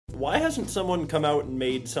why hasn't someone come out and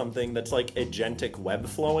made something that's like agentic web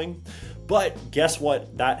flowing? But guess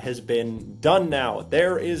what? That has been done now.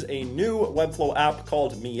 There is a new Webflow app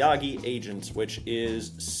called Miyagi Agents, which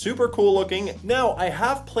is super cool looking. Now, I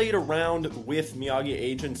have played around with Miyagi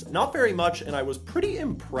Agents, not very much, and I was pretty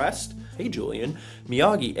impressed. Hey Julian,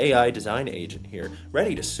 Miyagi AI design agent here,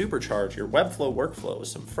 ready to supercharge your Webflow workflow with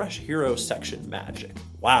some fresh hero section magic.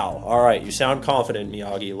 Wow, all right, you sound confident,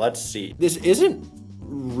 Miyagi. Let's see. This isn't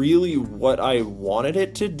really what I wanted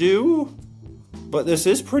it to do, but this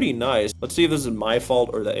is pretty nice. Let's see if this is my fault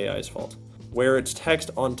or the AI's fault. Where it's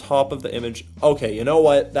text on top of the image. Okay, you know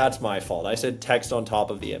what? That's my fault. I said text on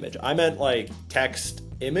top of the image. I meant like text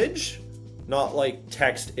image, not like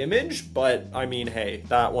text image, but I mean, hey,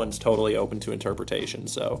 that one's totally open to interpretation.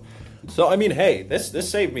 So I mean, hey, this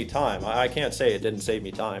saved me time. I can't say it didn't save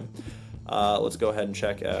me time. Let's go ahead and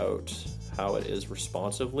check out how it is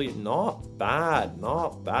responsively. Not bad,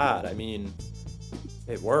 not bad. I mean,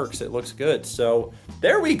 it works, it looks good. So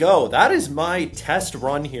there we go. That is my test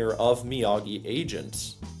run here of Miyagi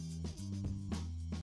Agents.